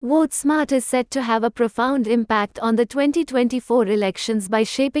Votesmart is set to have a profound impact on the 2024 elections by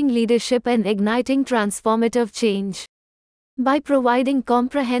shaping leadership and igniting transformative change. By providing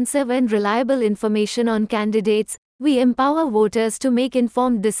comprehensive and reliable information on candidates, we empower voters to make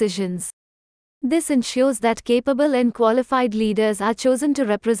informed decisions. This ensures that capable and qualified leaders are chosen to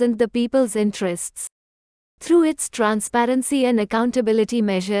represent the people's interests. Through its transparency and accountability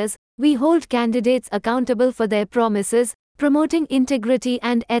measures, we hold candidates accountable for their promises, promoting integrity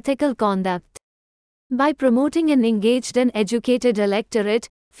and ethical conduct. By promoting an engaged and educated electorate,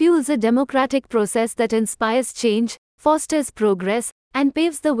 fuels a democratic process that inspires change, fosters progress, and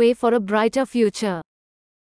paves the way for a brighter future.